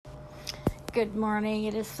Good morning.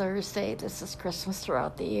 It is Thursday. This is Christmas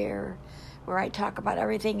Throughout the Year, where I talk about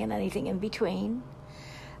everything and anything in between.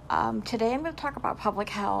 Today I'm going to talk about public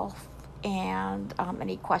health and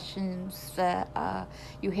any questions that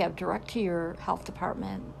you have direct to your health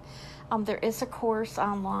department. There is a course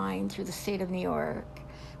online through the state of New York,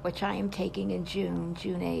 which I am taking in June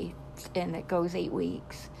 8th, and it goes 8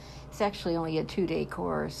 weeks. It's actually only a 2-day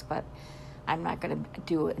course, but I'm not going to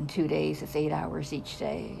do it in 2 days. It's 8 hours each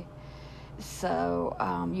day. So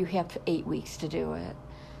you have 8 weeks to do it.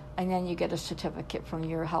 And then you get a certificate from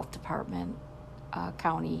your health department,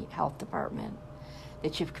 county health department,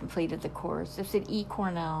 that you've completed the course. It's at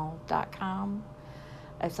ecornell.com.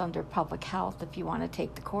 It's under public health if you want to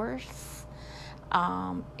take the course.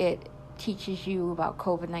 It teaches you about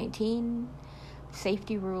COVID-19,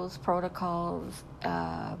 safety rules, protocols,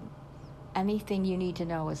 anything you need to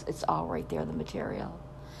know. It's all right there, the material.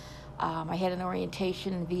 I had an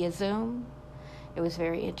orientation via Zoom. It was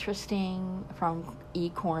very interesting from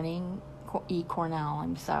eCornell,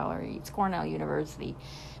 I'm sorry. It's Cornell University,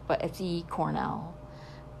 but it's eCornell.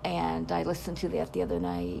 And I listened to that the other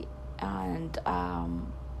night, and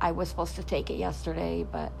I was supposed to take it yesterday,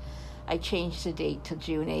 but I changed the date to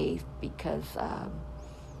June 8th because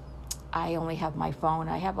I only have my phone.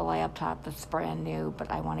 I have a laptop that's brand new, but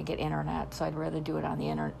I want to get internet, so I'd rather do it on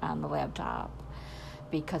the laptop,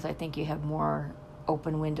 because I think you have more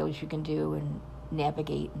open windows you can do and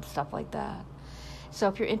navigate and stuff like that. So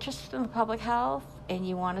if you're interested in the public health and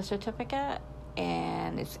you want a certificate,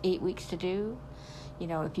 and it's 8 weeks to do,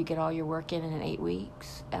 if you get all your work in 8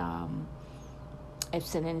 weeks,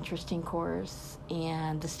 it's an interesting course,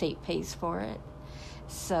 and the state pays for it.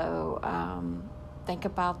 So think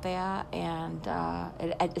about that, and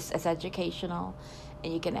it's educational,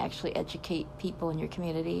 and you can actually educate people in your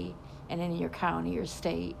community and in your county or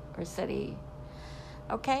state or city.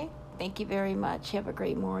 Okay? Thank you very much. Have a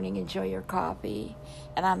great morning. Enjoy your coffee.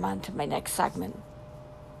 And I'm on to my next segment.